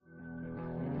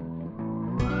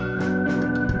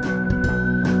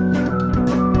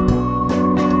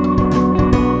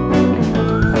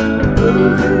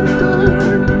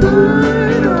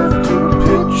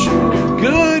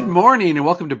morning and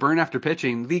welcome to Burn After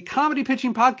Pitching, the comedy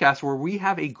pitching podcast where we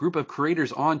have a group of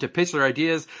creators on to pitch their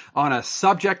ideas on a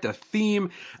subject, a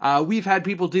theme. We've had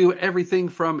people do everything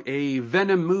from a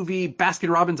Venom movie,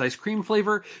 Baskin Robbins ice cream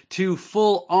flavor, to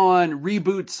full-on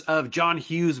reboots of John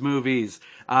Hughes movies.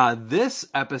 This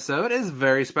episode is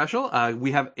very special.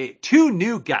 We have two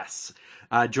new guests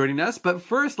joining us. But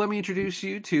first, let me introduce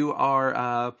you to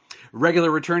our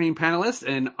regular returning panelists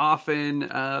and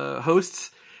often hosts.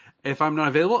 If I'm not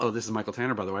available, this is Michael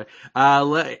Tanner, by the way.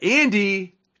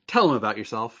 Andy, tell them about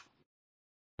yourself.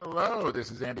 Hello, this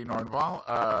is Andy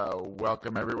Nornval.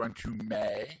 Welcome everyone to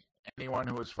May. Anyone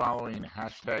who is following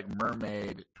hashtag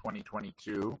Mermaid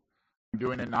 2022, I'm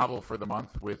doing a novel for the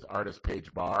month with artist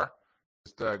Paige Barr.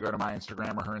 Just go to my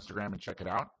Instagram or her Instagram and check it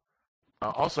out.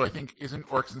 Also, I think isn't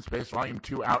Orcs in Space Volume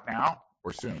 2 out now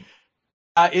or soon?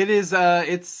 It is.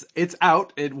 It's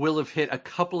out. It will have hit a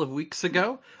couple of weeks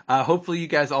ago. Hopefully, you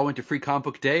guys all went to Free Comic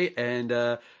Book Day and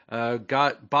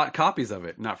bought copies of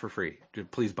it, not for free.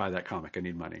 Please buy that comic. I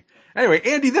need money. Anyway,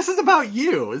 Andy, this is about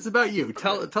you. This is about you.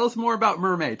 Tell us more about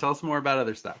Mermaid. Tell us more about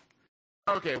other stuff.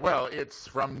 Okay, well, it's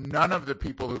from none of the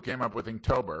people who came up with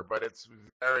Inktober, but it's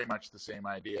very much the same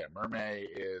idea. Mermaid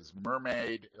is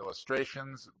mermaid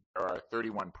illustrations. There are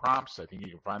 31 prompts. I think you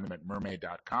can find them at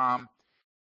mermaid.com.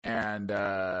 And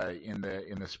in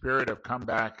the spirit of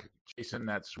comeback, chasing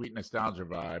that sweet nostalgia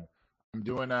vibe, I'm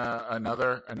doing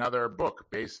another book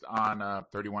based on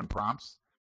 31 prompts.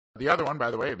 The other one,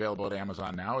 by the way, available at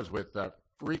Amazon now, is with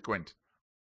frequent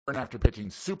Burn After Pitching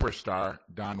superstar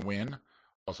Don Wynn,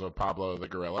 also Pablo the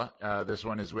Gorilla. This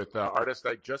one is with artists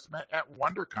I just met at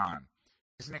WonderCon.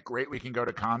 Isn't it great we can go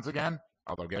to cons again?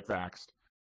 Although get vaxxed.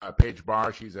 Paige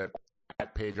Barr, she's at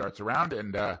Paige Arts Around,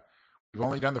 and we've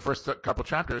only done the first couple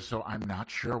chapters, so I'm not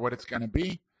sure what it's going to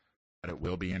be, but it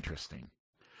will be interesting.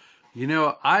 You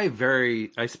know, I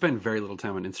spend very little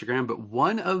time on Instagram, but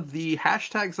one of the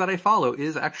hashtags that I follow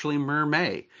is actually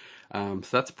Mermaid. So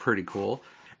that's pretty cool.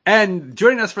 And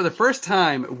joining us for the first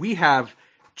time, we have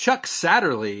Chuck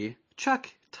Satterlee. Chuck,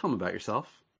 tell them about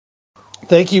yourself.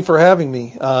 Thank you for having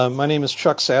me. My name is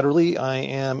Chuck Satterlee. I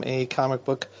am a comic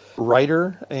book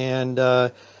writer, and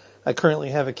I currently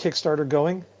have a Kickstarter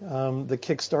going. The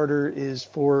Kickstarter is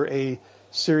for a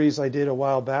series I did a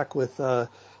while back with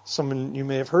someone you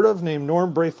may have heard of named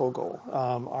Norm Breyfogle,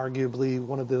 arguably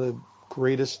one of the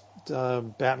greatest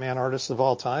Batman artists of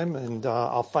all time, and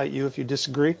I'll fight you if you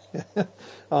disagree.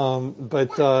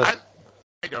 I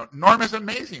don't. Norm is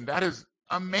amazing. That is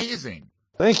amazing.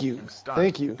 Thank you.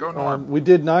 Thank you. Go Norm. We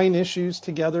did 9 issues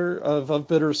together of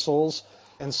Bitter Souls,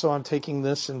 and so I'm taking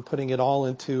this and putting it all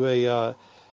into a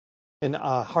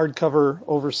hardcover,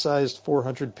 oversized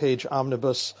 400-page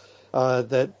omnibus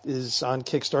that is on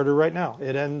Kickstarter right now.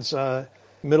 It ends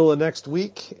middle of next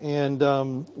week, and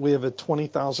we have a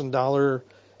 $20,000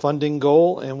 funding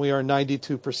goal, and we are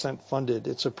 92% funded.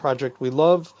 It's a project we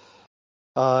love,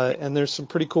 and there's some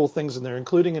pretty cool things in there,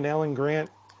 including an Alan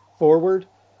Grant forward,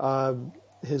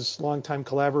 his longtime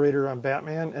collaborator on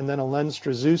Batman, and then a Len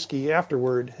Straczewski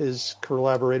afterward, his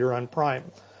collaborator on Prime.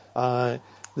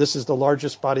 This is the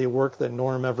largest body of work that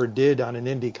Norm ever did on an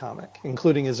indie comic,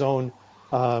 including his own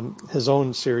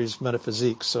series,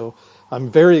 Metaphysique. So I'm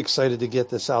very excited to get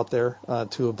this out there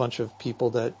to a bunch of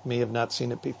people that may have not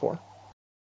seen it before.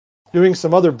 Doing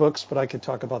some other books, but I could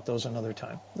talk about those another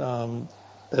time.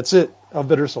 That's it, of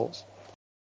Bitter Souls.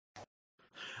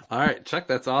 All right, Chuck,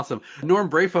 that's awesome. Norm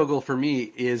Breyfogle, for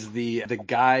me, is the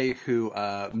guy who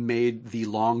made the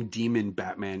long demon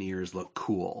Batman ears look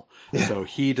cool. So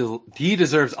he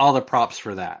deserves all the props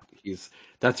for that.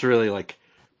 That's really like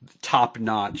top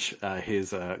notch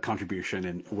his contribution,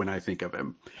 and when I think of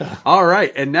him. All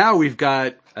right, and now we've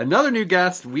got another new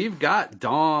guest. We've got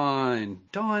Dawn.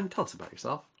 Dawn, tell us about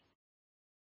yourself.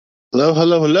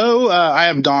 Hello. I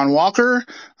am Don Walker.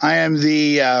 I am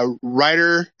the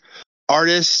writer,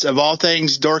 artist of all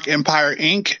things Dork Empire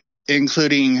Inc.,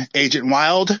 including Agent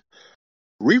Wild,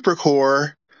 Reaper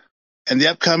Corps, and the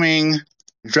upcoming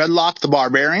Dreadlock the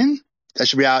Barbarian. That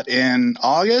should be out in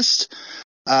August.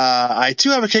 I too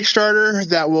have a Kickstarter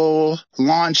that will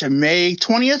launch on May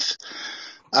 20th.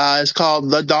 It's called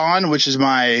The Dawn, which is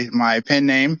my pen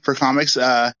name for comics.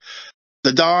 The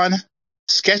Dawn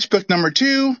Sketchbook number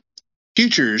 2,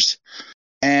 Futures.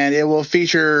 And it will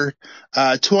feature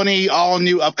 20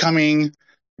 all-new upcoming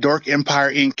Dork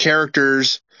Empire Inc.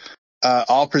 characters,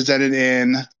 all presented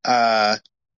in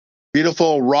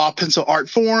beautiful raw pencil art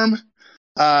form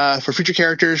for future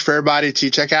characters for everybody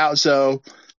to check out. So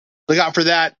look out for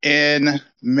that in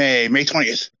May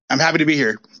 20th. I'm happy to be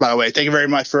here, by the way. Thank you very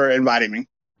much for inviting me.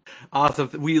 Awesome.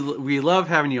 We love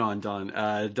having you on,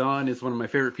 Don. Don is one of my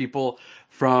favorite people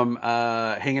from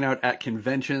hanging out at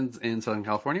conventions in Southern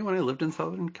California when I lived in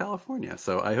Southern California.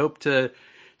 So I hope to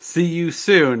see you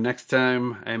soon next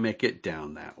time I make it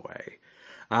down that way.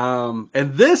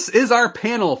 And this is our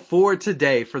panel for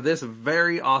today for this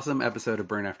very awesome episode of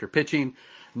Burn After Pitching.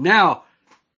 Now,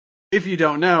 if you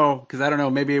don't know, because I don't know,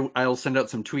 maybe I'll send out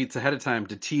some tweets ahead of time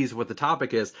to tease what the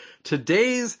topic is.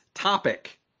 Today's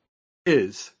topic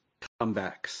is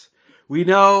comebacks. We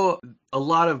know a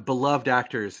lot of beloved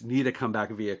actors need a comeback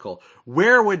vehicle.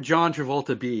 Where would John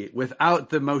Travolta be without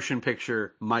the motion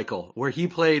picture Michael, where he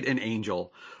played an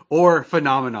angel, or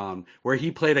Phenomenon, where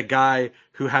he played a guy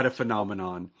who had a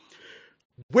phenomenon?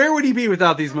 Where would he be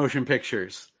without these motion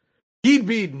pictures? He'd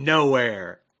be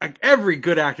nowhere. Every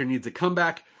good actor needs a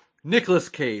comeback. Nicolas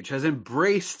Cage has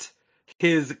embraced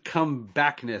his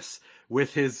comebackness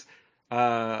with his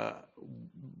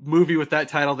movie with that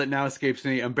title that now escapes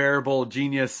me, Unbearable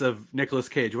Genius of Nicolas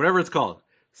Cage, whatever it's called.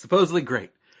 Supposedly great.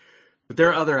 But there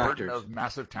are other actors. Of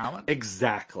massive talent?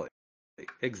 Exactly.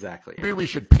 Maybe we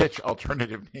should pitch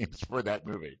alternative names for that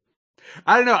movie.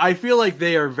 I don't know. I feel like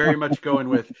they are very much going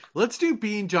with, let's do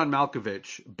Being John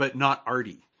Malkovich, but not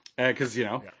Artie. Because,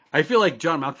 I feel like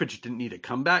John Malkovich didn't need a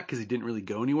comeback because he didn't really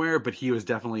go anywhere, but he was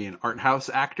definitely an art house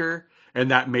actor, and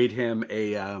that made him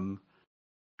a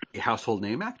household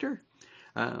name actor.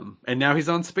 And now he's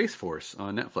on Space Force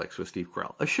on Netflix with Steve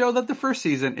Carell, a show that the first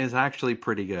season is actually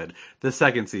pretty good. The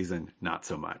second season, not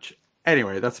so much.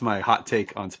 Anyway, that's my hot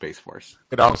take on Space Force.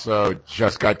 It also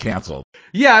just got canceled.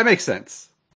 Yeah, it makes sense.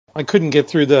 I couldn't get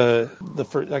through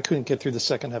I couldn't get through the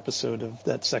second episode of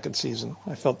that second season.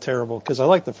 I felt terrible because I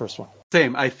liked the first one.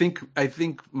 Same. I think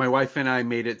my wife and I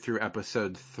made it through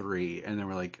episode 3, and then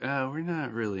we're like, oh, we're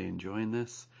not really enjoying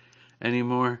this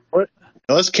anymore. Well,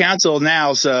 it's canceled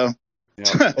now, so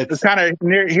it's kind of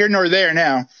here nor there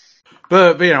now.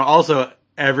 But also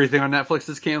everything on Netflix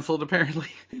is canceled apparently.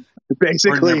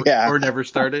 Basically, or never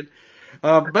started.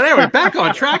 But anyway, back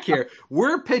on track here.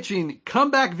 We're pitching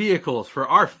comeback vehicles for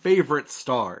our favorite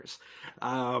stars.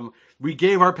 We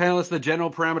gave our panelists the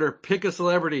general parameter: pick a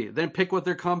celebrity, then pick what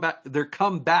their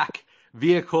comeback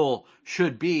vehicle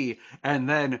should be, and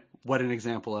then what an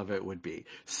example of it would be.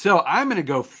 So I'm going to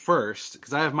go first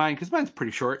because I have mine, because mine's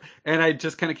pretty short, and I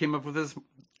just kind of came up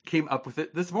with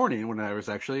it this morning when I was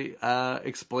actually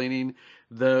explaining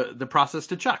the process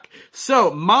to Chuck.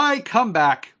 So my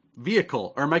comeback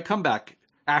vehicle, or my comeback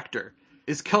actor,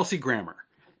 is Kelsey Grammer.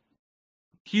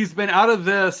 He's been out of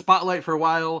the spotlight for a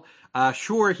while.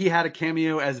 Sure, he had a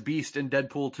cameo as Beast in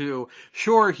Deadpool 2.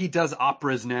 Sure, he does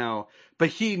operas now, but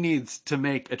he needs to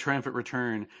make a triumphant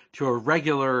return to a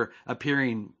regular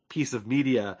appearing piece of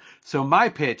media. So my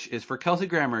pitch is for Kelsey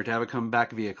Grammer to have a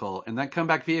comeback vehicle, and that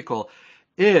comeback vehicle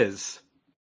is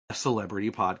a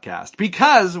celebrity podcast.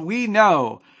 Because we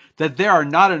know that there are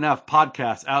not enough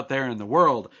podcasts out there in the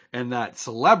world, and that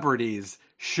celebrities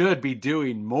should be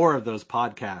doing more of those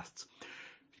podcasts.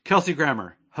 Kelsey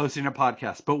Grammer hosting a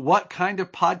podcast. But what kind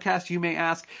of podcast, you may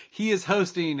ask? He is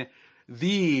hosting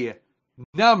the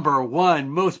 #1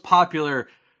 most popular,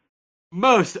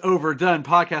 most overdone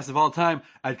podcast of all time,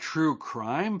 a true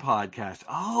crime podcast.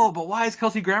 Oh, but why is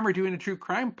Kelsey Grammer doing a true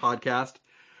crime podcast?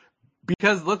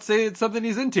 Because let's say it's something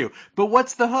he's into. But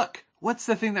what's the hook? What's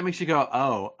the thing that makes you go,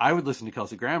 oh, I would listen to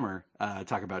Kelsey Grammer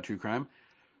talk about true crime?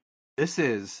 This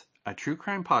is a true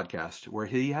crime podcast where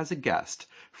he has a guest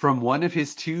from one of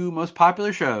his 2 most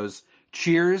popular shows,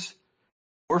 Cheers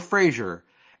or Frasier,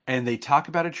 and they talk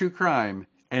about a true crime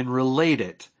and relate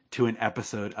it to an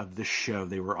episode of the show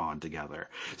they were on together.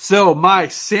 So my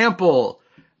sample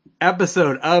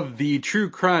episode of the True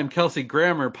Crime Kelsey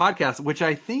Grammer podcast, which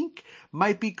I think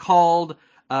might be called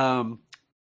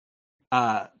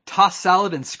Tossed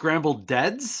Salad and Scrambled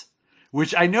Deads,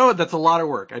 which I know that's a lot of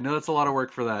work. I know that's a lot of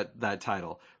work for that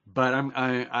title, but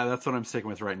that's what I'm sticking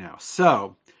with right now.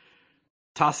 So,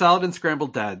 Tossed Salad and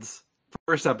Scrambled Deads,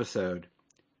 first episode,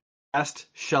 guest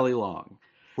Shelley Long,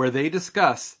 where they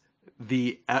discuss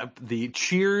the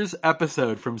Cheers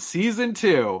episode from season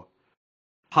 2,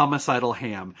 Homicidal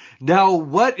Ham. Now,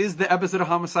 what is the episode of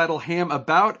Homicidal Ham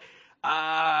about?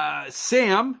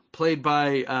 Sam, played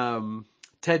by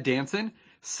Ted Danson,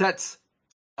 sets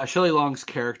Shelley Long's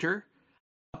character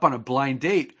up on a blind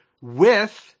date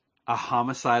with a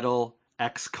homicidal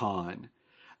ex-con.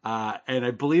 And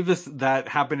I believe that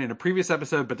happened in a previous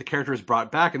episode, but the character is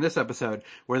brought back in this episode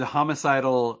where the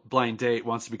homicidal blind date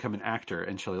wants to become an actor,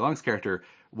 and Shelley Long's character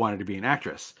wanted to be an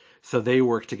actress. So they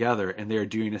work together, and they're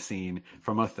doing a scene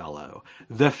from Othello,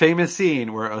 the famous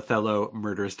scene where Othello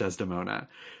murders Desdemona.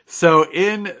 So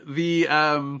in the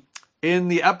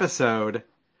episode,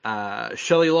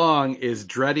 Shelley Long is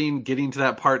dreading getting to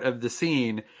that part of the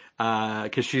scene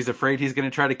because she's afraid he's going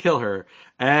to try to kill her.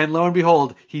 And lo and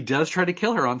behold, he does try to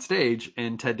kill her on stage,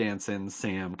 and Ted Danson's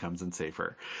Sam comes and saves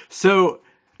her. So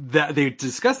that they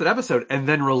discuss that episode and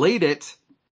then relate it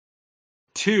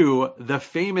to the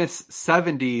famous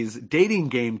 70s dating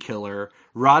game killer,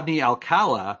 Rodney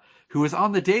Alcala, who was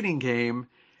on the dating game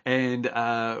and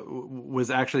was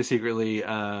actually secretly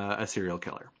a serial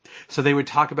killer. So they would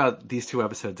talk about these two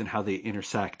episodes and how they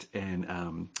intersect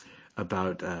and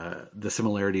about the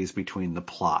similarities between the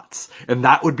plots. And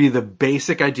that would be the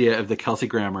basic idea of the Kelsey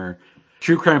Grammer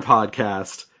True Crime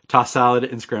Podcast, Toss Salad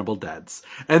and Scrambled Deads.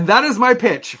 And that is my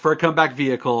pitch for a comeback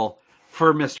vehicle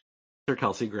for Mr.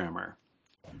 Kelsey Grammer.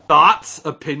 Thoughts,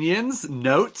 opinions,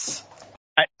 notes?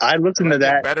 I listened to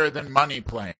that. Better than Money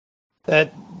Plane.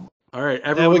 That All right,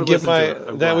 everyone would get my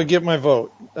that would get my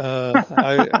vote.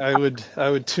 I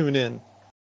would tune in.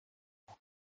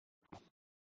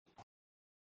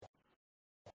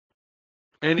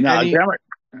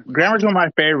 Grammar's one of my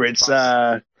favorites.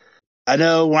 I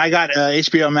know when I got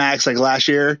HBO Max like last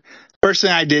year, first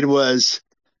thing I did was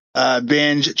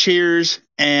binge Cheers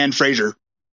and Frasier.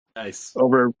 Nice.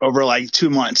 Over like 2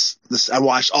 months. I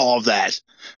watched all of that.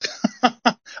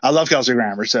 I love Kelsey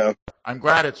Grammer, so I'm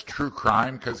glad it's true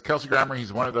crime because Kelsey Grammer,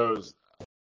 he's one of those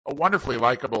a wonderfully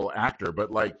likable actor,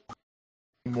 but like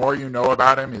the more you know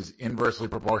about him is inversely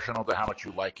proportional to how much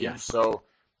you like him. Yes. So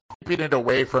keeping it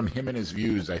away from him and his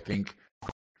views, I think.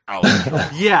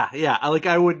 Yeah. Like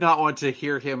I would not want to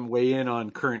hear him weigh in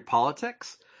on current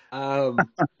politics. But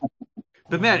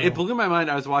man, it blew my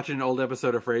mind. I was watching an old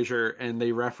episode of Frasier, and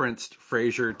they referenced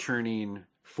Frasier turning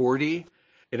 40.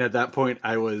 And at that point,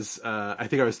 I was, I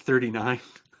think I was 39.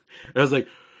 I was like,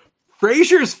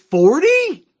 Frasier's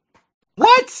 40?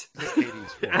 What?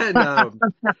 And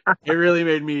it really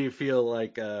made me feel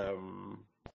like a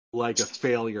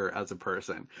failure as a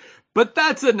person. But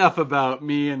that's enough about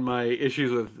me and my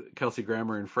issues with Kelsey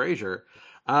Grammer and Frasier.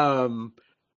 That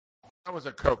was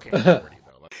a cocaine 40, though.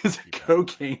 It's a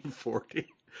cocaine 40.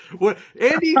 What,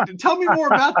 Andy? Tell me more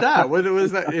about that. What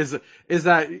was that? Is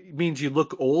that means you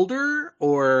look older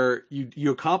or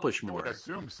you accomplish more? I would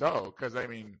assume so, because I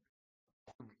mean,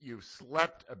 you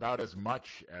slept about as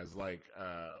much as like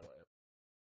a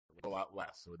lot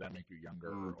less. So would that make you younger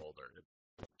or older?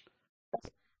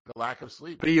 The lack of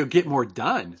sleep. But you get more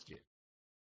done.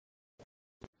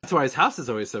 That's why his house is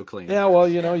always so clean. Yeah, well,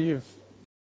 you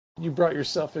brought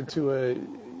yourself into a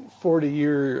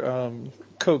 40-year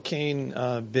cocaine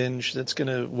binge that's going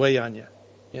to weigh on you.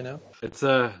 It's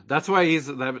that's why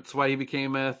he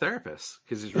became a therapist,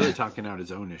 because he's really talking out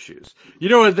his own issues. You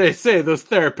know what they say? Those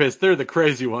therapists, they're the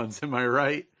crazy ones. Am I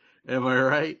right?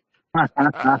 I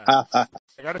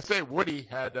gotta say, Woody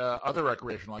had other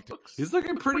recreational activities. He's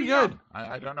looking pretty good.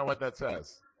 I don't know what that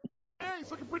says. Yeah, he's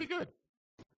looking pretty good.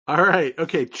 All right,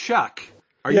 okay, Chuck,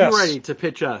 are Yes. you ready to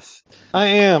pitch us? I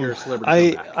am. Your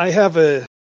celebrity comeback?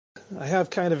 I have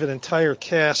kind of an entire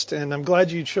cast, and I'm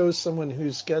glad you chose someone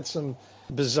who's got some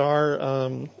bizarre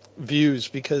views,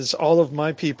 because all of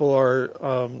my people are.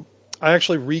 I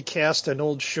actually recast an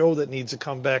old show that needs a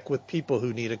comeback with people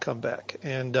who need a comeback.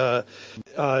 And do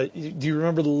you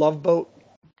remember The Love Boat?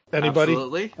 Anybody?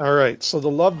 Absolutely. All right. So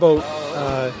The Love Boat.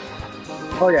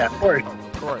 oh yeah, of course.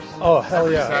 Of course. Oh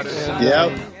hell yeah!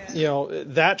 Saturday.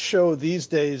 And, that show these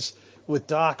days with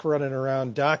Doc running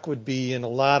around, Doc would be in a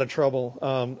lot of trouble.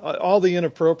 All the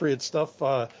inappropriate stuff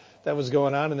that was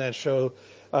going on in that show.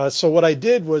 So what I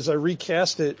did was I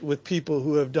recast it with people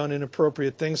who have done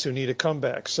inappropriate things who need a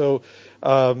comeback. So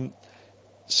the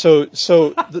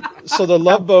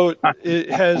Love Boat,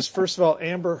 it has, first of all,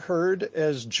 Amber Heard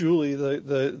as Julie,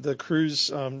 the cruise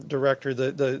director,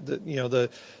 the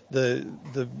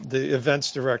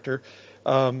events director.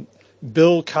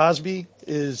 Bill Cosby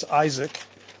is Isaac.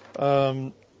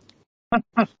 Kevin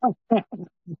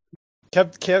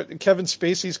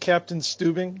Spacey's Captain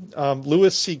Steubing,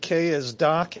 Louis C.K. as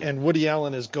Doc, and Woody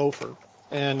Allen as Gopher.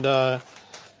 And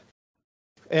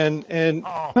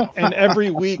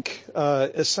every week,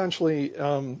 essentially,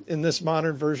 in this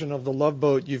modern version of The Love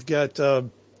Boat, you've got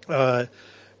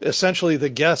essentially the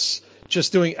guests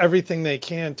just doing everything they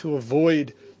can to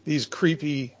avoid these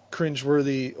creepy,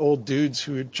 cringeworthy old dudes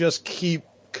who just keep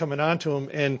coming onto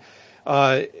them.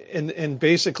 And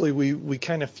basically, we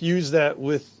kind of fuse that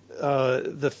with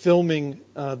the filming,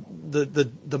 the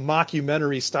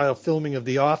mockumentary style filming of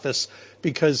The Office,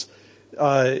 because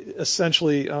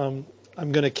essentially I'm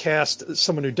going to cast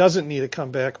someone who doesn't need a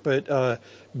comeback, but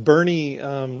Bernie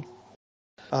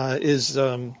is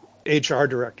HR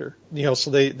director. So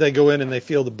they go in and they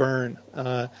feel the burn,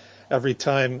 every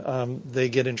time they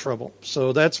get in trouble.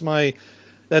 So that's my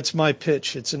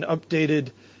pitch. It's an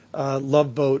updated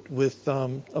Love Boat with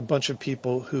a bunch of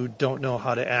people who don't know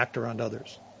how to act around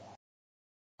others.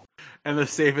 And the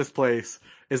safest place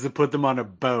is to put them on a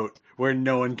boat where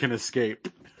no one can escape.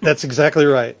 That's exactly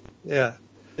right. Yeah.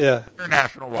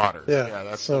 International waters. Yeah.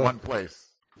 That's So the one place.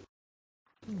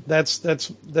 That's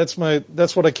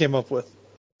what I came up with.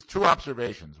 2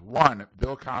 observations. 1,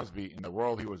 Bill Cosby in the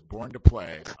role he was born to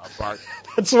play, a bartender.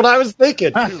 That's what I was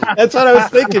thinking. That's what I was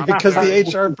thinking because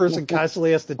the HR person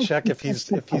constantly has to check if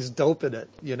he's doping it.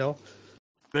 You know.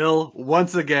 Bill,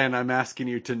 once again, I'm asking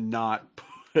you to not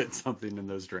put something in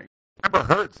those drinks. Amber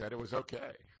Heard said it was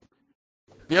okay.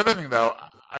 The other thing, though,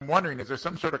 I'm wondering, is there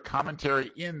some sort of commentary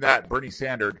in that Bernie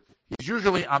Sanders, he's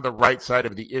usually on the right side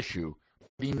of the issue.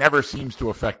 He never seems to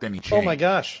affect any change. Oh my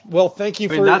gosh! Well, thank you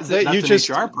for that's that. You just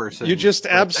HR person. You just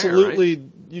right absolutely, there,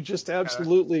 right? you just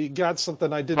absolutely got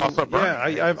something I didn't. Also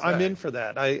Bernie, I'm in for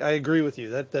that. I agree with you.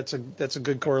 That's a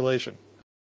good correlation.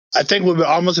 I think what would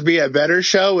almost be a better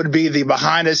show would be the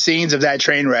behind the scenes of that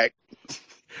train wreck.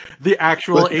 The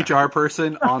actual HR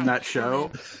person on that show.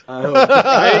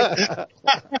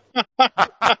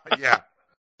 Yeah.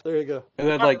 There you go. And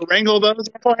then, like, wrangle those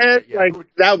heads,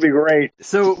 that would be great.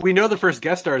 So we know the first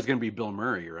guest star is going to be Bill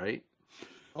Murray, right?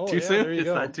 Oh, Too yeah, soon? there you Is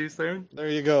go. that too soon? There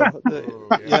you go.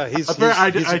 He's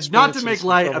Not to make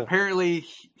light. trouble. Apparently,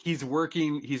 he's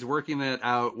working it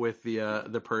out with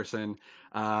the person,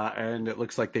 and it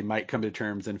looks like they might come to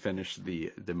terms and finish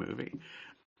the movie.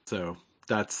 So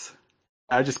that's.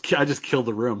 I just killed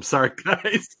the room. Sorry,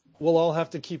 guys. We'll all have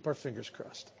to keep our fingers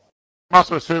crossed. I'm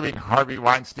also assuming Harvey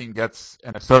Weinstein gets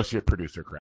an associate producer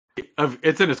credit.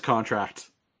 It's in his contract.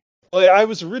 Well, I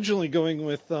was originally going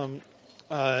with some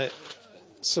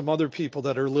other people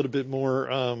that are a little bit more,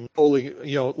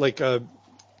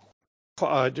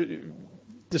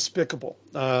 despicable.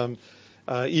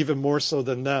 Even more so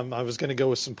than them. I was going to go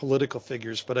with some political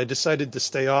figures, but I decided to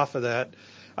stay off of that.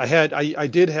 I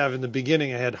did have in the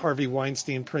beginning. I had Harvey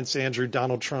Weinstein, Prince Andrew,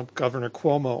 Donald Trump, Governor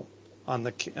Cuomo on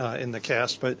the in the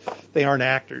cast, but they aren't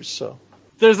actors. So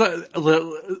there's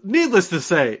needless to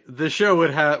say, the show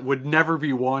would never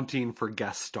be wanting for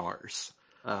guest stars.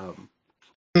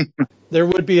 There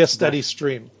would be a steady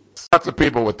stream. Lots of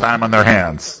people with time on their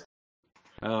hands.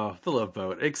 Oh, the Love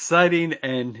Boat, exciting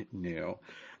and new.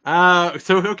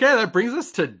 That brings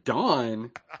us to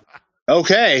Dawn.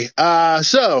 Okay,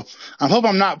 so I hope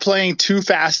I'm not playing too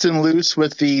fast and loose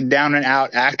with the down and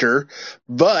out actor,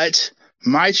 but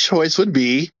my choice would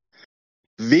be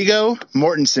Viggo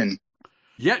Mortensen.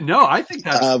 Yeah, no, I think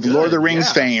that's of good. Lord of the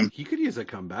Rings fame. He could use a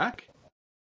comeback.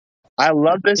 I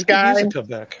love this guy. He could use a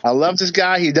comeback. I love this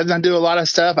guy. He doesn't do a lot of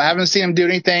stuff. I haven't seen him do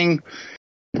anything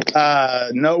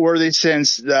noteworthy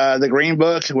since the Green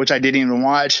Book, which I didn't even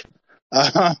watch.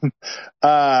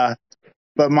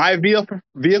 But my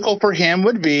vehicle for him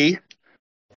would be,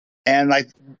 and like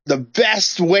the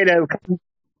best way to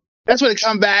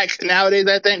come back nowadays,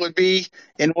 I think, would be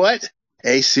in what?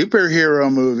 A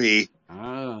superhero movie.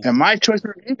 Oh. And my choice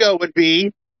for Viggo would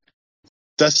be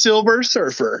The Silver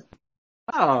Surfer.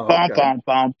 Oh, Bum, okay. bum,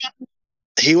 bum.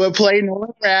 He would play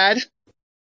Norman Rad,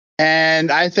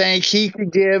 and I think he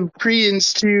could give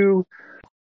credence to.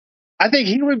 I think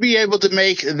he would be able to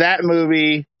make that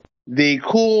movie the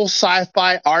cool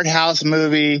sci-fi art house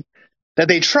movie that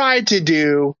they tried to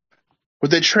do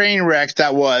with the train wreck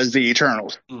that was The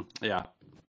Eternals. Yeah.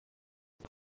 I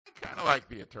kind of like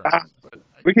The Eternals.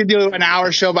 We could do an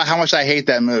hour show about how much I hate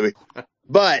that movie.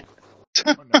 But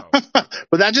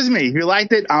but that's just me. If you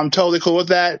liked it, I'm totally cool with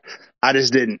that. I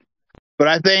just didn't. But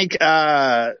I think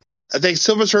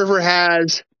Silver Surfer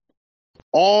has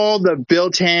all the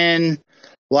built-in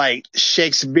like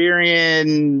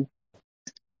Shakespearean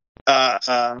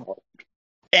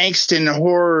angst and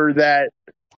horror that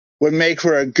would make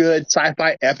for a good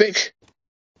sci-fi epic.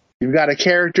 You've got a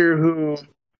character who,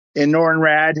 in Norman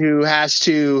Rad, who has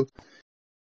to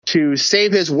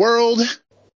save his world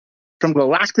from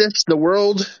Galactus, the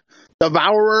world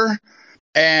devourer,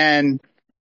 and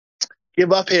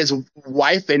give up his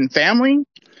wife and family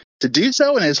to do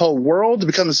so, and his whole world to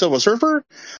become the Silver Surfer.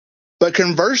 But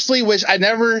conversely, which I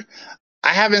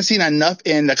haven't seen enough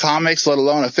in the comics, let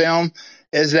alone a film,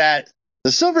 is that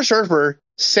the Silver Surfer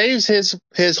saves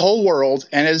his whole world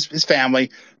and his family,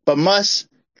 but must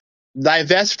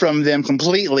divest from them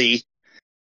completely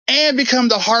and become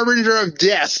the harbinger of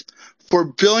death for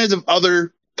billions of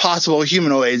other possible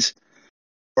humanoids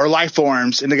or life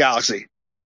forms in the galaxy.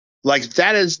 Like,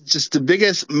 that is just the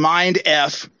biggest mind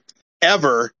F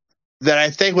ever that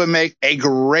I think would make a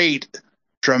great,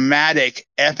 dramatic,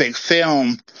 epic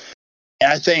film.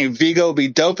 And I think Vigo would be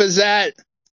dope as that.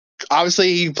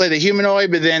 Obviously, he played the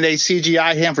humanoid, but then they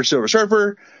CGI him for Silver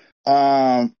Surfer.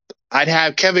 I'd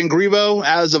have Kevin Grebo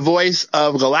as the voice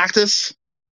of Galactus.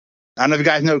 I don't know if you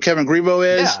guys know who Kevin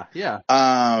Grebo is. Yeah.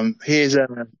 He's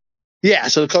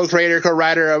so the co-creator,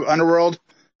 co-writer of Underworld.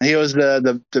 He was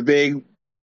the big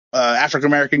African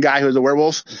American guy who was a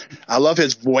werewolf. I love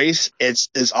his voice.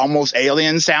 It's almost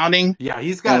alien sounding. Yeah,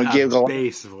 he's got a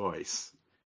bass voice.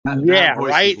 Yeah,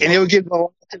 right. And it would give the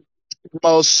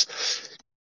most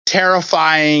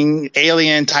terrifying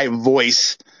alien type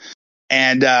voice.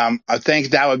 And I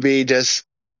think that would be just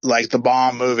like the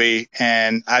bomb movie,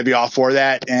 and I'd be all for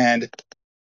that. And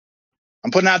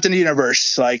I'm putting out in the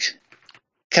universe, like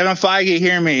Kevin Feige,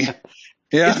 hear me.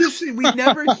 Yeah. It's interesting. We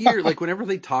never hear, like, whenever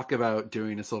they talk about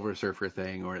doing a Silver Surfer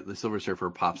thing or the Silver Surfer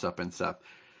pops up and stuff,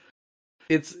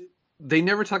 they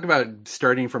never talk about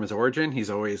starting from his origin.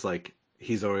 He's always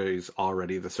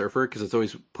already the Surfer, because it's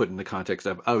always put in the context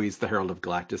of, oh, he's the Herald of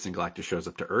Galactus and Galactus shows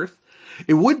up to Earth.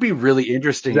 It would be really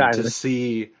interesting to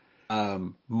see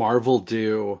Marvel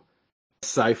do a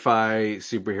sci-fi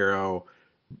superhero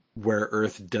where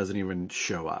Earth doesn't even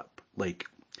show up. Like,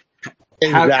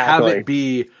 have it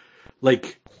be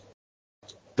like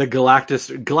the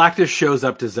Galactus shows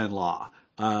up to Zenn-La,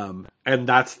 and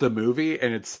that's the movie,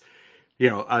 and it's,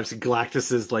 obviously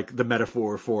Galactus is like the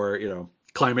metaphor for,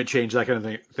 climate change, that kind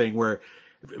of thing, where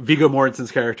Viggo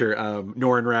Mortensen's character,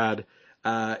 Norrin Rad,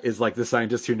 is like the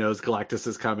scientist who knows Galactus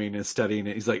is coming and is studying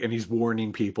it. He's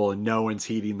warning people, and no one's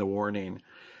heeding the warning.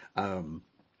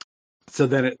 So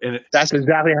then that's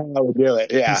exactly how I would do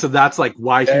it. Yeah. So that's like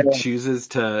why he chooses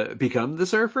to become the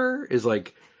Surfer, is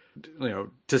like,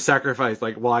 to sacrifice,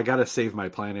 like, well, I got to save my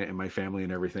planet and my family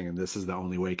and everything, and this is the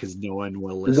only way, because no one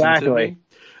will listen to me.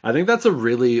 I think that's a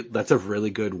really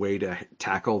good way to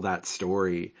tackle that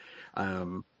story.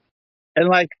 And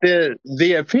like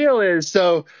the appeal is,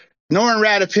 so Norrin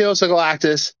Rad appeals to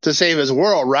Galactus to save his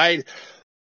world, right?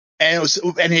 And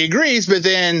he agrees, but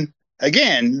then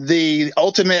again, the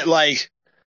ultimate like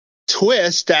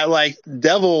twist, that like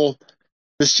devil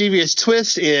mischievous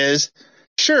twist is,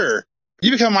 sure, you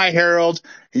become my herald,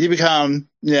 you become,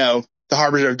 the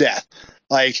harbinger of death.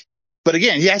 Like, but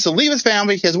again, he has to leave his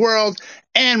family, his world,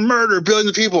 and murder billions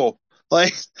of people.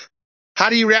 Like, how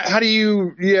do you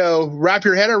wrap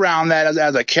your head around that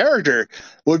as a character?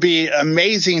 Would be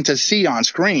amazing to see on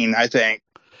screen, I think.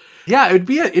 Yeah, it would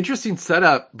be an interesting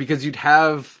setup, because he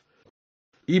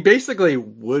basically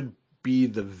would be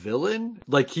the villain.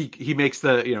 Like, he makes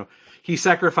he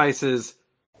sacrifices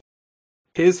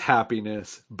his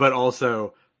happiness, but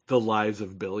also the lives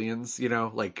of billions,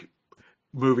 like,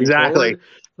 moving forward.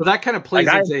 So that kind of plays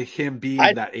into him being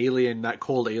that alien, that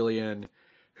cold alien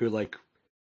who, like,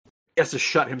 has to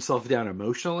shut himself down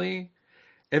emotionally.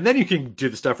 And then you can do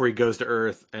the stuff where he goes to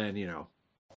Earth and,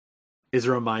 is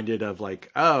reminded of,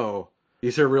 like, oh,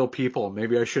 these are real people.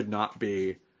 Maybe I should not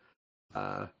be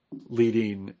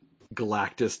leading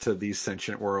Galactus to these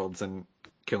sentient worlds and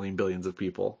killing billions of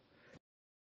people.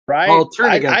 Right.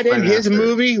 I did his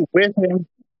movie with him.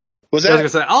 I was going to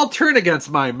say, I'll turn against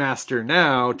my master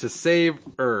now to save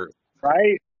Earth.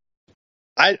 Right.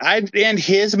 I'd end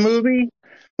his movie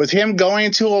with him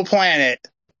going to a planet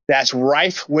that's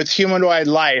rife with humanoid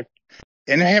life,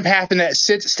 and him having to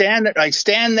stand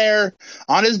there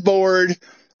on his board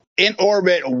in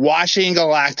orbit, watching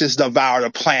Galactus devour the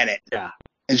planet. Yeah.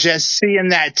 And just seeing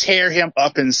that tear him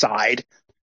up inside.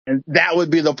 And that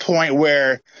would be the point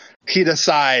where he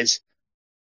decides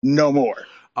no more.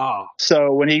 Oh.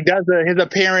 So when he does his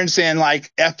appearance in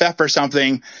like FF or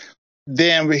something,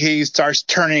 then he starts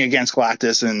turning against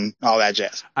Galactus and all that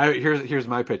jazz. Here's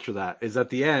my pitch for that. Is at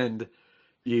the end,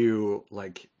 he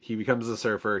becomes a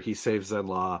Surfer, he saves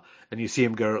Zenn-La, and you see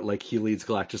him go, like, he leads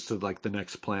Galactus to, like, the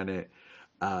next planet.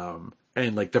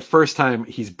 And, like, the first time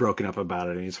he's broken up about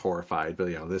it and he's horrified, but,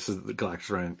 this is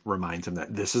Galactus reminds him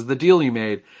that this is the deal you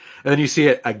made. And then you see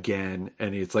it again,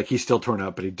 and it's like he's still torn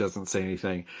up, but he doesn't say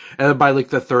anything. And then by, like,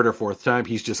 the third or fourth time,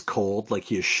 he's just cold, like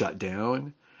he is shut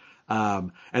down.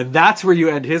 And that's where you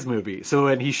end his movie. So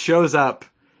when he shows up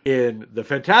in the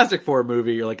Fantastic Four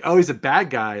movie, you're like, oh, he's a bad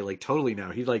guy, like, totally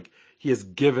now. He has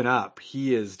given up.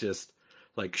 He is just,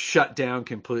 like, shut down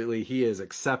completely. He is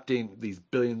accepting these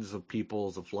billions of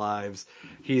people's lives.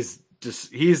 He's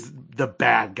the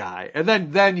bad guy. And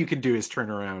then you can do his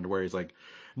turnaround where he's like,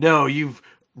 no, you've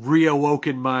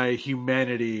reawoken my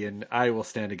humanity and I will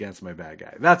stand against my bad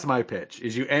guy. That's my pitch,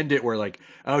 is you end it where, like,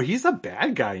 oh, he's a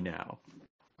bad guy now.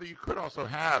 But you could also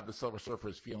have the Silver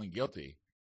Surfers feeling guilty.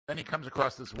 Then he comes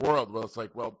across this world where it's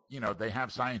like, well, they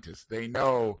have scientists. They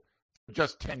know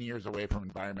just 10 years away from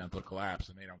environmental collapse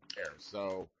and they don't care.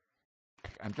 So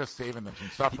I'm just saving them some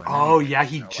suffering. Oh, anyway. yeah,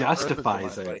 he Earth is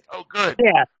justifies like, it. oh, good.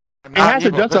 Yeah. I'm He not has to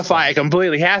evil this justify way. it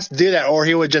completely. He has to do that, or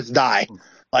he would just die.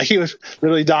 Like he would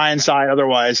really die inside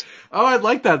otherwise. Oh, I'd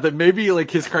like that. That maybe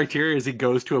like his criteria is he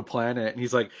goes to a planet and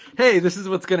he's like, "Hey, this is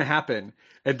what's going to happen,"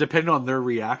 and depending on their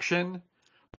reaction,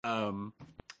 like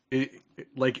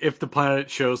if the planet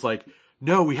shows like,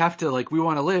 "No, we have to like we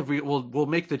want to live. We'll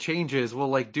make the changes. We'll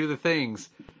like do the things."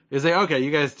 Is like, okay,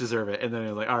 you guys deserve it, and then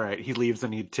they're like, all right, he leaves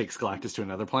and he takes Galactus to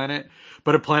another planet,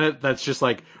 but a planet that's just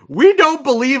like, we don't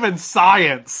believe in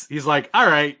science. He's like, all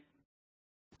right,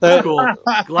 that's cool.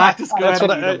 Galactus, go That's ahead.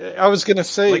 what and eat him. I was going to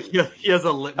say. Like he has a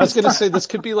I was litmus going to test. say this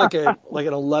could be like an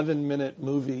 11-minute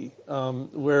movie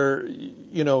where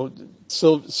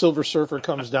Silver Surfer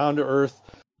comes down to Earth,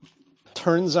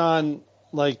 turns on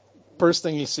like first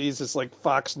thing he sees is like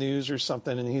Fox News or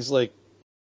something, and he's like,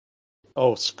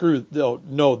 "Oh, screw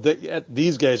no,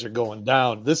 these guys are going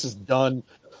down. This is done.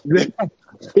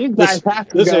 These guys have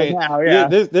to This go ain't now. Yeah.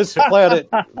 this planet.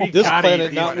 We This gotta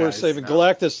planet eat not these worth guys. saving.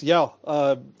 Galactus,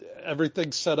 yeah,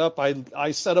 everything's set up.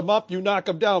 I set them up. You knock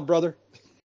them down, brother."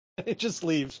 It just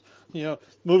leaves.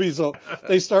 Movies.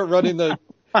 They start running the.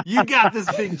 You got this,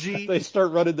 Big G. They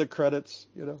start running the credits.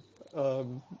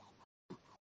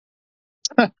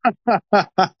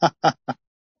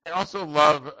 I also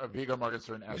love Viggo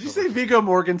Mortensen as Did you say Viggo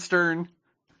Morgenstern?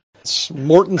 It's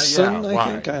Mortensen, Yeah,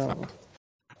 I think. I why? don't know.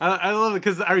 I love it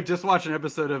because I just watched an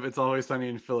episode of It's Always Sunny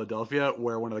in Philadelphia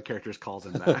where one of the characters calls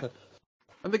him that.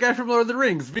 I'm the guy from Lord of the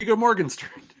Rings, Viggo Morgenstern.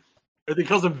 Or they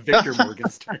calls him Victor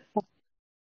Morgenstern.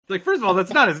 It's like, first of all,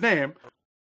 that's not his name.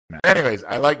 Anyways,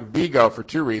 I like Viggo for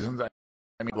two reasons.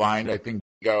 I mean, blind. I think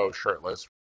Viggo shirtless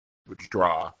would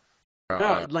draw.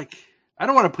 No, like, I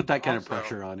don't want to put that kind of Also-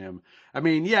 pressure on him. I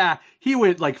mean, yeah, he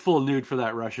went like full nude for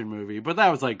that Russian movie, but that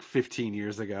was like 15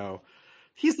 years ago.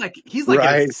 He's like in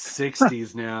Right. his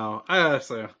 60s now.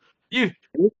 So you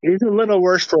He's a little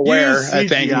worse for wear, use I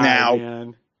think, CGI, now.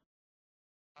 man.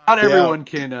 Not everyone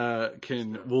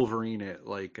can Wolverine it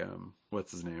like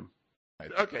what's his name?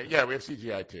 Okay, yeah, we have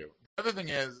CGI too. The other thing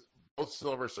is, both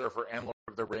Silver Surfer and Lord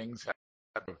of the Rings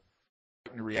have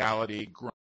reality,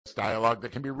 gross dialogue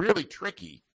that can be really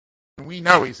tricky. And we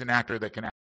know he's an actor that can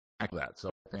act that, so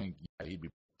I think he'd be.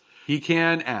 He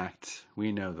can act.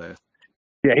 We know this.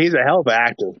 Yeah, he's a hell of an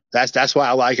actor. That's why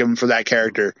I like him for that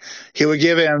character. He would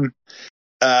give him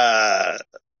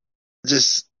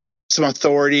just some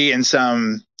authority and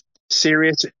some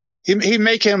serious. He'd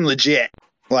make him legit.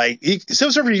 Like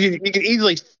Silver Surfer, you could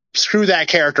easily screw that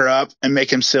character up and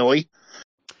make him silly,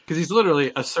 Because he's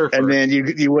literally a surfer. and then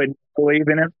you wouldn't believe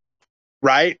in him.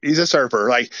 Right? He's a surfer.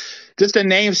 Like, just the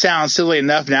name sounds silly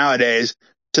enough nowadays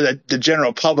to the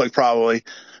general public, probably.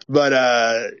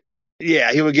 But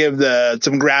yeah, he would give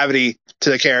some gravity to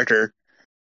the character.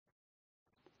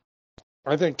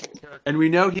 I think. And we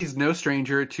know he's no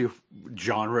stranger to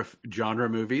genre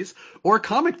movies or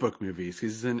comic book movies.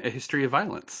 He's in A History of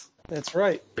Violence, That's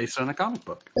right. based on a comic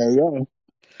book. There you go.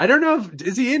 I don't know.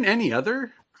 Is he in any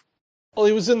other? Well,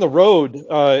 he was in The Road.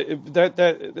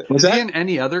 Is he in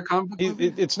any other comic book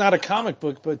movie? It's not a comic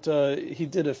book, but he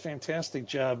did a fantastic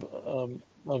job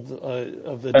of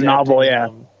The novel, yeah.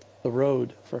 The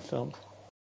Road for film.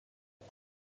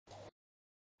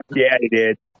 Yeah, he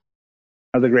did.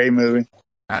 That was a great movie.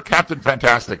 Captain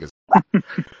Fantastic is.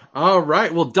 All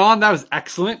right. Well, Don, that was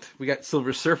excellent. We got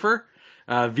Silver Surfer,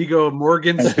 Viggo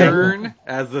Morgenstern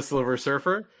as the Silver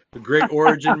Surfer. A great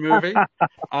origin movie.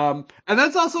 And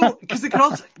that's also because it could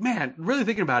also, man, really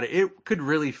thinking about it, it could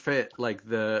really fit like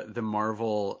the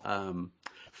Marvel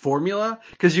formula,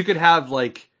 because you could have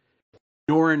like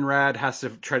Norrin Rad has to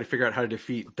try to figure out how to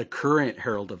defeat the current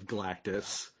Herald of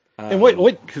Galactus. And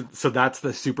what So that's the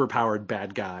superpowered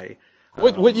bad guy.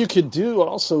 what you could do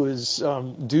also is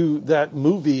do that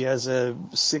movie as a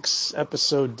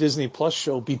 6-episode Disney Plus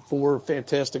show before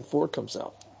Fantastic Four comes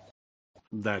out.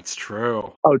 That's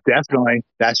true. Oh, definitely.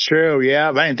 That's true.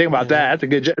 Yeah, but I didn't think about that.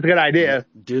 That's a good idea.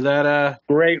 Do that.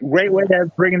 Great way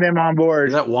to bring them on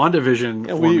board. That WandaVision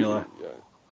Yeah, formula.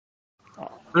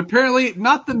 But apparently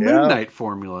not the Moon Knight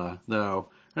formula, though.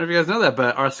 I don't know if you guys know that,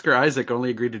 but Oscar Isaac only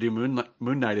agreed to do Moon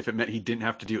Knight if it meant he didn't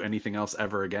have to do anything else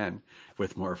ever again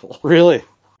with Marvel. Really?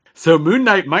 So Moon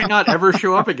Knight might not ever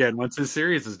show up again once his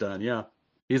series is done, yeah.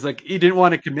 He's like, he didn't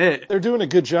want to commit. They're doing a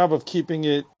good job of keeping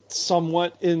it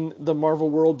somewhat in the Marvel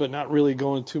world, but not really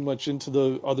going too much into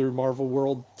the other Marvel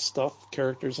world stuff,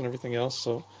 characters and everything else.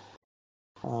 So,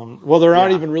 well, they're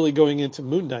not even really going into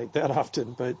Moon Knight that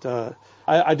often, but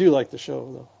I do like the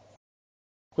show, though.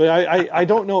 But I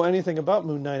don't know anything about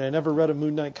Moon Knight. I never read a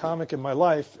Moon Knight comic in my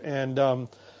life, and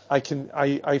I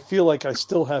feel like I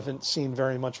still haven't seen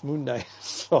very much Moon Knight.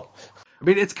 So I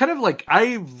mean, it's kind of like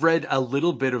I read a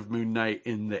little bit of Moon Knight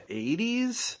in the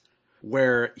 80s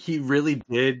where he really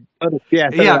did. Yeah,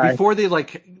 so did Yeah, I. before they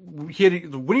like when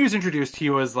he was introduced, he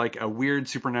was like a weird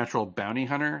supernatural bounty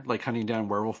hunter, like hunting down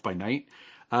werewolf by night.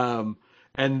 And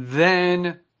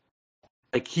then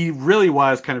like he really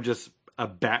was kind of just a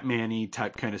Batman-y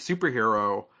type kind of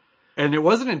superhero. And it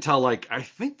wasn't until like I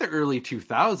think the early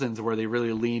 2000s where they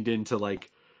really leaned into like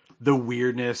the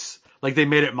weirdness. Like they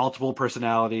made it multiple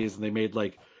personalities, and they made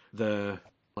like the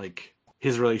like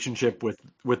his relationship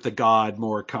with the god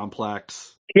more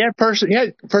complex. He had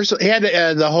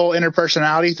the whole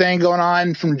interpersonality thing going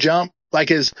on from Jump, like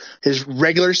his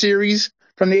regular series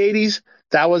from the 80s.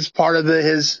 That was part of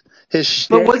his But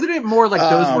shtick. wasn't it more like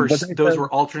those But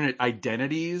were alternate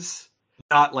identities,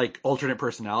 not like alternate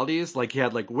personalities? Like he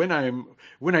had like when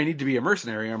I need to be a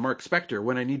mercenary, I'm Mark Spector.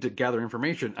 When I need to gather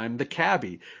information, I'm the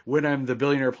cabbie. When I'm the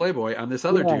billionaire playboy, I'm this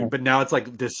other yeah, dude. But now it's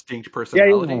like distinct yeah.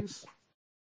 personalities.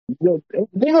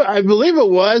 I believe it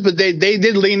was, but they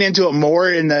did lean into it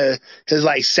more in his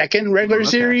like second regular Okay.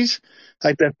 series,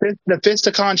 like the Fist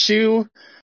of Khonshu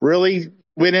really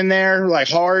went in there like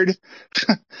hard,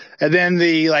 and then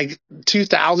the like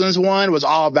 2000s one was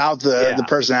all about the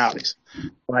personalities,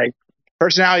 like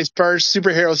personalities first,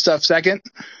 superhero stuff second.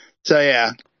 So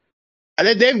yeah,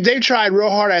 they've tried real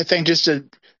hard, I think, just to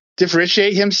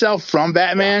differentiate himself from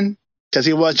Batman because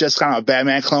he was just kind of a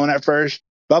Batman clone at first.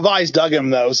 But I've always dug him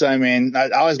though, so I mean, I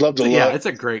always loved the look. Yeah, it's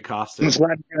a great costume. It's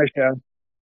what I'm show,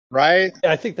 right?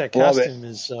 Yeah, I think that Love it. costume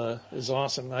is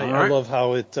awesome. I right. love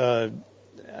how it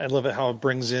how it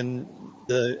brings in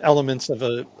the elements of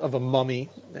a mummy,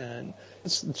 and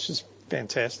it's just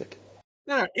fantastic.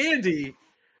 Now, Andy,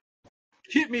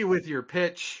 hit me with your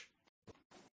pitch.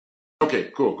 Okay,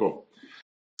 cool.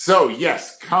 So,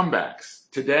 yes, comebacks.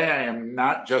 Today I am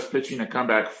not just pitching a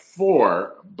comeback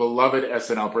for beloved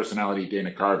SNL personality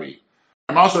Dana Carvey.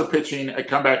 I'm also pitching a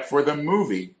comeback for the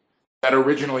movie that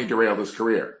originally derailed his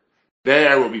career. Today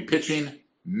I will be pitching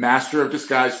Master of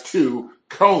Disguise 2,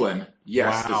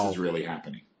 yes, Wow. This is really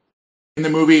happening. In the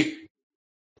movie,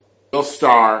 he'll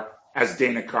star as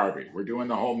Dana Carvey. We're doing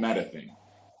the whole meta thing.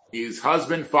 He's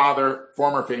husband, father,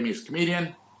 former famous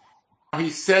comedian. He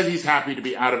says he's happy to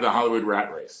be out of the Hollywood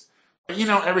rat race. But,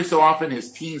 every so often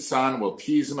his teen son will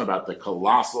tease him about the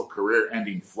colossal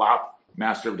career-ending flop,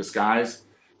 Master of Disguise.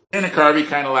 Dana Carvey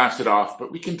kind of laughs it off,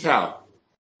 but we can tell.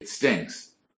 It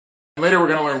stings. And later we're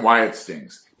going to learn why it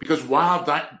stings. Because while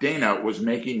Dana was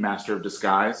making Master of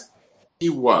Disguise, he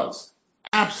was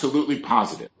absolutely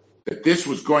positive that this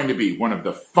was going to be one of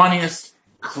the funniest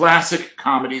classic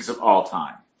comedies of all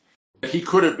time. That he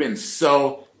could have been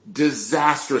so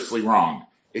disastrously wrong.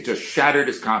 It just shattered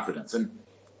his confidence. And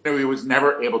he was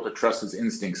never able to trust his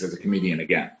instincts as a comedian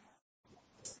again.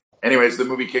 Anyways, the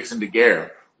movie kicks into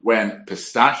gear when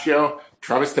Pistachio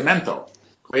Travestimento,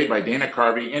 played by Dana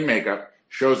Carvey in makeup,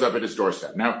 shows up at his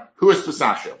doorstep. Now, who is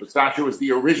Pistachio? Pistachio is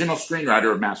the original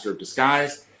screenwriter of Master of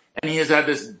Disguise, and he has had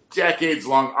this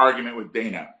decades-long argument with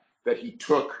Dana that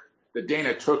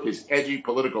Dana took his edgy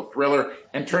political thriller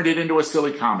and turned it into a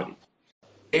silly comedy.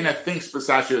 Dana thinks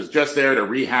Pistachio is just there to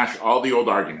rehash all the old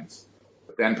arguments.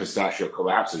 But then Pistachio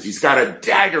collapses. He's got a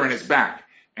dagger in his back,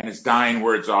 and his dying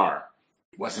words are,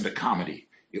 "It wasn't a comedy.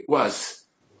 It was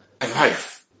my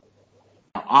life."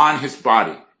 Now, on his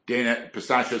body,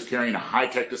 Pistachio is carrying a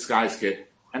high-tech disguise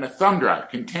kit and a thumb drive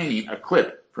containing a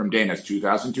clip from Dana's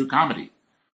 2002 comedy.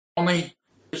 Only,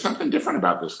 there's something different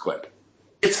about this clip.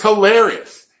 It's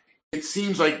hilarious. It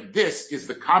seems like this is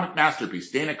the comic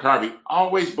masterpiece Dana Carvey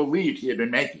always believed he had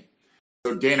been making.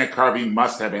 So Dana Carvey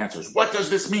must have answers. What does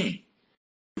this mean?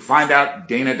 To find out,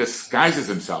 Dana disguises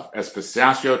himself as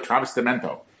Pistachio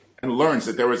Travestimento and learns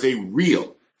that there was a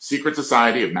real secret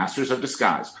society of Masters of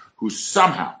Disguise who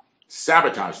somehow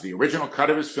sabotaged the original cut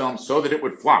of his film so that it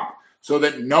would flop, so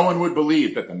that no one would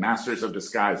believe that the Masters of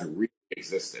Disguise really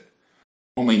existed.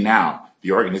 Only now,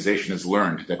 the organization has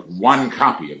learned that one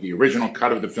copy of the original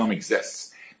cut of the film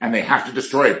exists, and they have to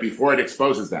destroy it before it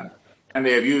exposes them. And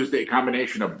they have used a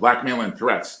combination of blackmail and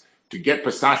threats to get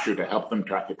Pistachio to help them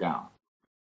track it down.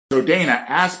 So Dana,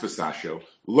 as Pistachio,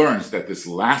 learns that this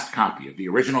last copy of the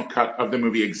original cut of the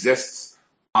movie exists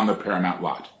on the Paramount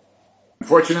lot.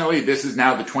 Unfortunately, this is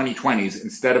now the 2020s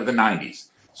instead of the 90s.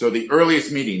 So the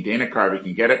earliest meeting Dana Carvey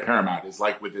can get at Paramount is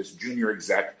like with his junior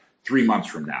exec 3 months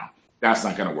from now. That's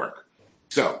not going to work.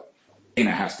 So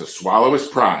Dana has to swallow his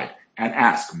pride and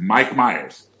ask Mike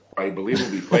Myers, who I believe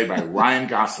will be played by Ryan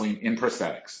Gosling in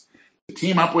prosthetics, to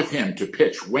team up with him to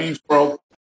pitch Wayne's World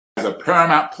as a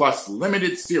Paramount Plus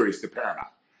limited series to Paramount.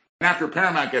 And after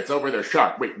Paramount gets over their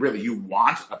shock, wait, really, you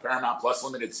want a Paramount Plus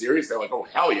limited series? They're like, oh,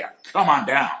 hell yeah, come on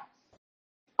down.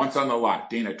 Once on the lot,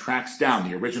 Dana tracks down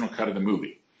the original cut of the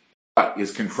movie, but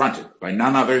is confronted by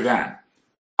none other than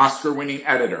Oscar-winning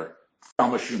editor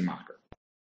Thelma Schoonmaker.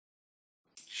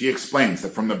 She explains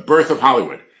that from the birth of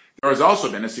Hollywood, there has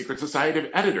also been a secret society of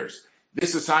editors.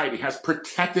 This society has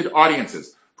protected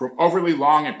audiences from overly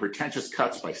long and pretentious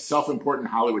cuts by self-important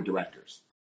Hollywood directors.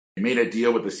 They made a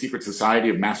deal with the secret society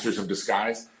of Masters of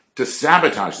Disguise to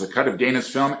sabotage the cut of Dana's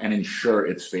film and ensure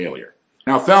its failure.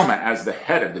 Now, Thelma, as the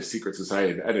head of the secret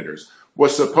society of editors,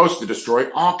 was supposed to destroy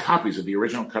all copies of the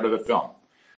original cut of the film.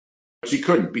 But she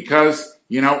couldn't because,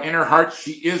 in her heart,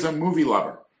 she is a movie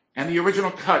lover. And the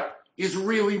original cut is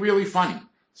really, really funny.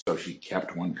 So she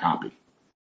kept one copy.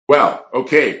 Well,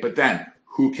 okay, but then,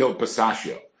 who killed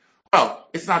Pistachio? Well,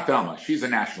 it's not Thelma. She's a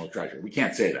national treasure. We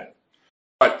can't say that.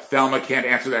 But Thelma can't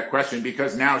answer that question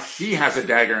because now she has a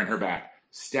dagger in her back,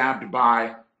 stabbed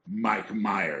by Mike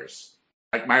Myers.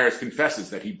 Mike Myers confesses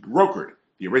that he brokered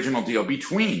the original deal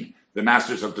between the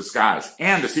Masters of Disguise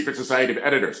and the Secret Society of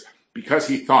Editors because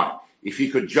he thought if he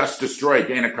could just destroy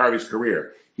Dana Carvey's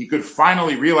career, he could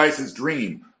finally realize his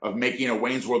dream of making a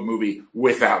Wayne's World movie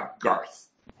without Garth.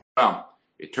 Well,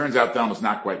 it turns out Thelma's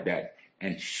not quite dead,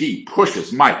 and she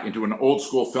pushes Mike into an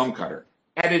old-school film cutter,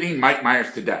 editing Mike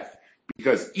Myers to death,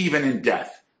 because even in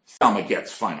death, Thelma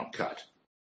gets final cut.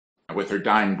 With her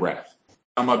dying breath,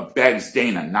 Thelma begs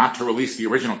Dana not to release the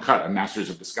original cut of Masters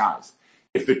of Disguise.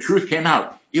 If the truth came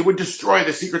out, it would destroy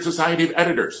the Secret Society of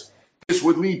Editors. This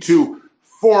would lead to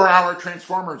 4-hour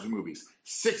Transformers movies,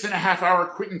 6.5-hour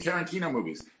Quentin Tarantino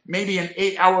movies, maybe an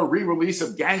 8-hour re-release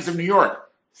of Gangs of New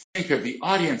York. Think of the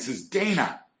audience as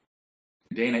Dana.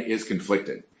 Dana is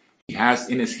conflicted. He has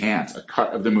in his hands a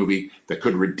cut of the movie that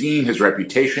could redeem his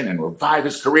reputation and revive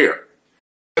his career.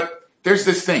 But there's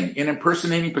this thing. In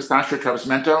impersonating Pistachio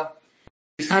Travesmento,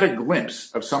 he's had a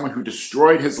glimpse of someone who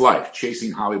destroyed his life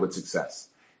chasing Hollywood success.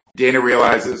 Dana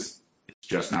realizes it's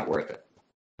just not worth it.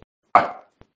 But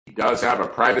he does have a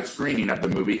private screening of the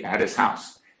movie at his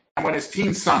house. And when his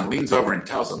teen son leans over and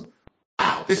tells him,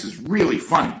 "Wow, this is really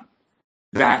funny,"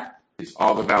 that is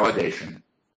all the validation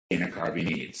Dana Carvey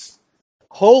needs.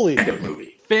 Holy End of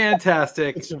movie.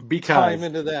 Fantastic. Put some Because time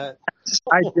into that.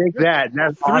 I dig that.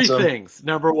 That's three awesome. things.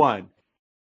 Number one,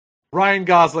 Ryan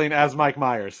Gosling as Mike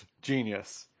Myers.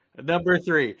 Genius. Number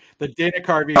three, the Dana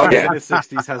Carvey in his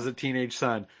 60s has a teenage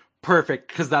son. Perfect,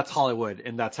 because that's Hollywood,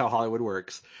 and that's how Hollywood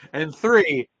works. And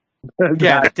three,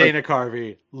 yeah, Dana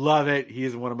Carvey. Love it.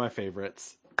 He's one of my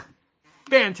favorites.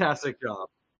 Fantastic job.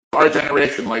 Our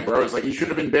generation, bro, is he should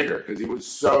have been bigger because he was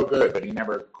so good, but he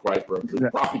never quite broke through.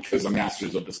 Probably because of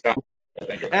Masters of Disguise.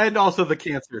 And also the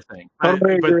cancer thing.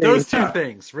 Totally agree. But those two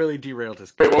things really derailed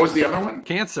his career. Wait, what was the other one?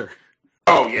 Cancer.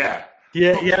 Oh, yeah. He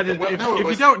had to, if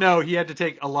you don't know, he had to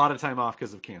take a lot of time off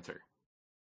because of cancer.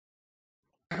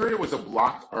 I heard it was a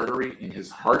blocked artery in his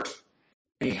heart,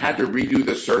 and he had to redo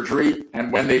the surgery.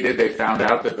 And when they did, they found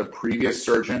out that the previous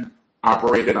surgeon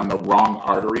operated on the wrong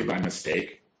artery by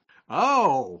mistake.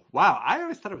 Oh, wow. I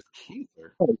always thought it was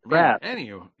cancer. Holy crap.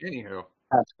 Anywho.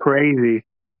 That's crazy.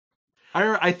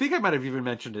 I think I might have even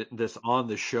mentioned this on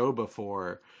the show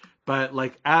before, but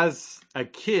as a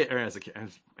kid, or as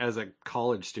a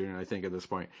college student, I think at this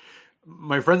point,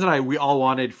 my friends and I, we all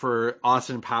wanted for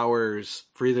Austin Powers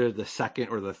for either the second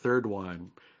or the third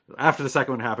one. After the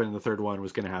second one happened and the third one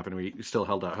was going to happen, we still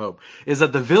held out hope, is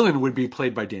that the villain would be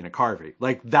played by Dana Carvey.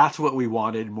 That's what we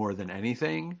wanted more than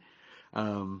anything.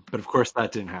 But of course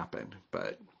that didn't happen.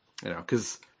 But,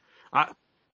 because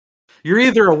you're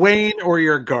either a Wayne or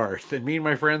you're a Garth. And me and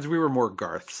my friends, we were more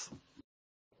Garths.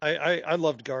 I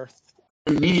loved Garth.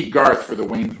 You need Garth for the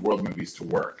Wayne's World movies to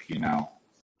work,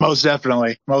 Most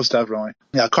definitely.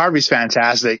 Yeah, Carvey's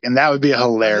fantastic, and that would be a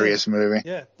hilarious movie.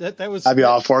 Yeah, that was. I'd be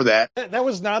all for that. That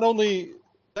was not only.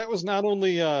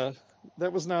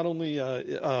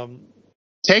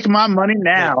 Take my money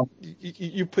now.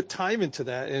 You put time into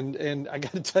that, and I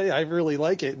got to tell you, I really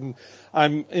like it. And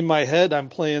I'm in my head, I'm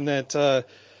playing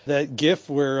that GIF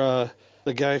where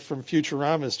the guy from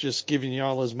Futurama is just giving you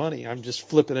all his money. I'm just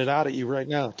flipping it out at you right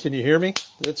now. Can you hear me?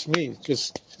 That's me.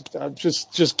 Just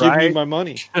give me my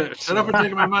money. Shut up and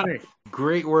take my money.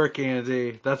 Great work,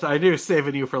 Andy. I knew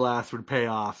saving you for last would pay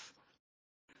off.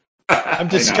 I'm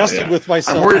disgusted with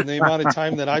myself and the amount of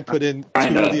time that I put in to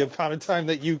the amount of time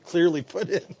that you clearly put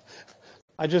in.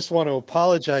 I just want to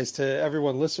apologize to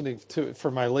everyone listening for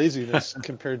my laziness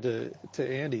compared to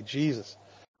Andy. Jesus.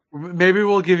 Maybe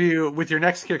we'll give you, with your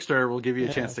next Kickstarter, we'll give you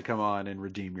a chance to come on and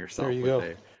redeem yourself with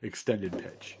an extended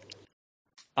pitch.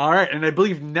 All right, and I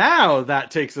believe now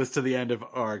that takes us to the end of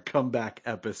our comeback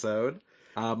episode.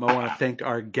 I want to thank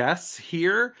our guests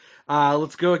here.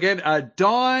 Let's go again.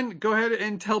 Dawn, go ahead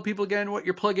and tell people again what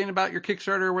you're plugging about your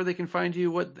Kickstarter, where they can find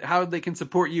you, how they can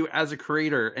support you as a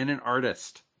creator and an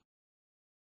artist.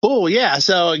 Cool. Yeah.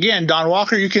 So again, Don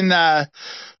Walker, you can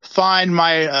find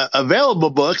my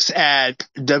available books at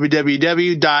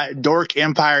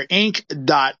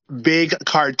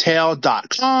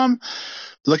www.dorkempireinc.bigcartel.com.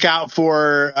 Look out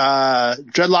for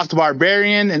Dreadlock the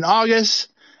Barbarian in August,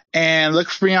 and look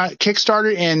for me on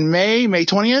Kickstarter in May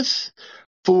 20th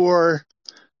for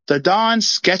the Dawn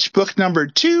Sketchbook number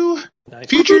 2, nice.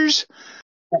 Futures.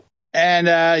 And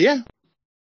yeah,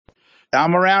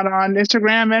 I'm around on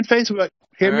Instagram and Facebook.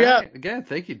 Hit me up. Again,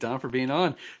 thank you, Don, for being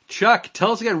on. Chuck,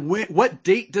 tell us again, what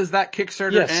date does that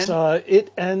Kickstarter end? Yes,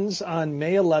 it ends on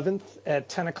May 11th at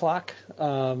 10 o'clock.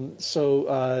 So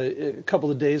a couple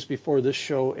of days before this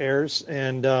show airs.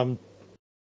 And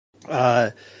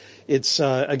it's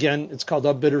called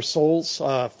Of Bitter Souls,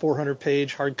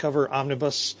 400-page hardcover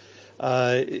omnibus.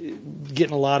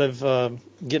 Getting a lot of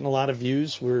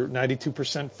views. We're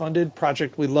 92% funded.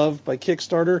 Project we love by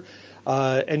Kickstarter.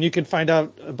 And you can find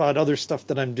out about other stuff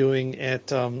that I'm doing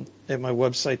at my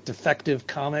website,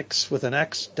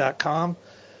 defectivecomics.com.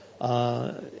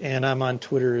 And I'm on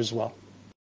Twitter as well.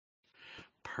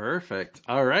 Perfect.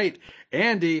 All right.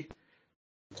 Andy.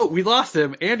 Oh, we lost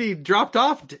him. Andy dropped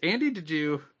off. Andy,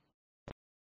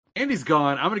 Andy's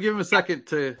gone. I'm going to give him a second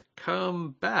to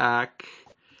come back.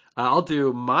 I'll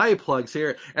do my plugs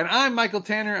here. And I'm Michael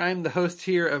Tanner. I'm the host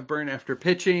here of Burn After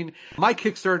Pitching. My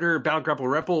Kickstarter, Battle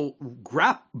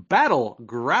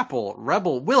Grapple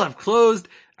Rebel will have closed,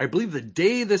 I believe, the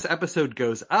day this episode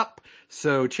goes up.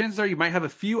 So chances are you might have a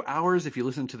few hours if you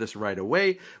listen to this right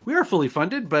away. We are fully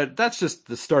funded, but that's just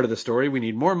the start of the story. We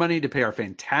need more money to pay our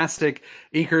fantastic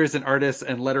inkers and artists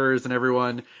and letterers and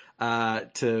everyone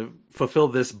to fulfill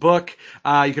this book.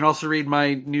 You can also read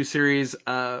my new series,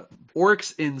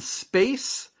 Orcs in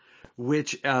Space,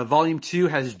 which Volume 2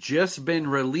 has just been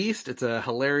released. It's a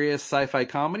hilarious sci-fi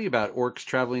comedy about orcs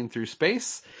traveling through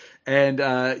space. And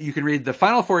you can read the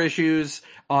final 4 issues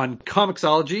on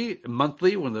Comixology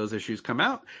monthly when those issues come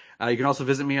out. You can also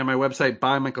visit me on my website,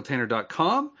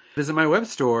 buymichaeltanner.com. Visit my web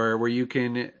store where you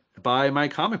can buy my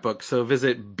comic books. So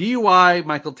visit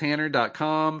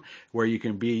buymichaeltanner.com where you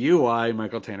can buy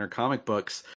Michael Tanner comic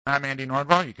books. I'm Andy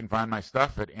Nordvall. You can find my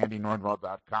stuff at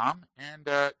andynordvall.com and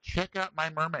check out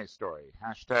my mermaid story,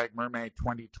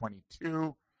 #mermaid2022.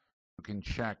 You can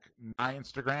check my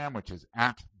Instagram, which is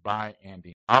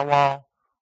 @byandynarwhal,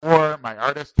 or my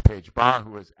artist, Paige Baugh,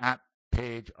 who is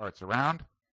 @PaigeArtsAround.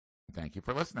 Thank you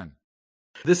for listening.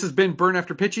 This has been Burn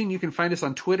After Pitching. You can find us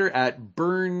on Twitter at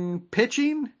Burning Pitch.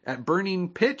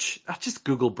 Just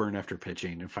Google Burn After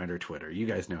Pitching and find our Twitter. You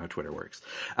guys know how Twitter works.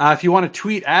 If you want to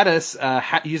tweet at us,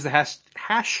 use the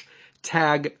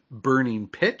hashtag Burning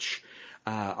Pitch.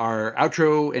 Our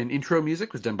outro and intro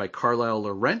music was done by Carlisle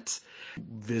Laurent.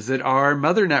 Visit our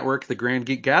mother network, the Grand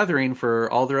Geek Gathering,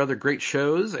 for all their other great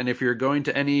shows. And if you're going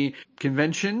to any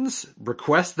conventions,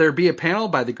 request there be a panel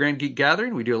by the Grand Geek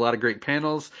Gathering. We do a lot of great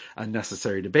panels,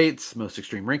 Unnecessary Debates, Most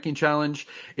Extreme Ranking Challenge.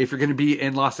 If you're going to be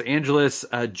in Los Angeles,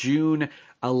 June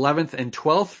 11th and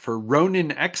 12th for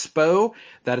Ronin Expo.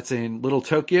 That's in Little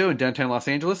Tokyo in downtown Los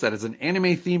Angeles. That is an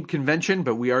anime-themed convention,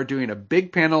 but we are doing a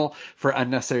big panel for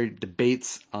Unnecessary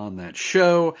Debates on that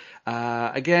show.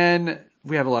 Again,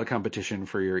 we have a lot of competition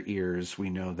for your ears. We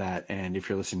know that. And if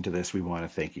you're listening to this, we want to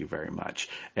thank you very much.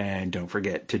 And don't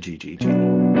forget to GGG.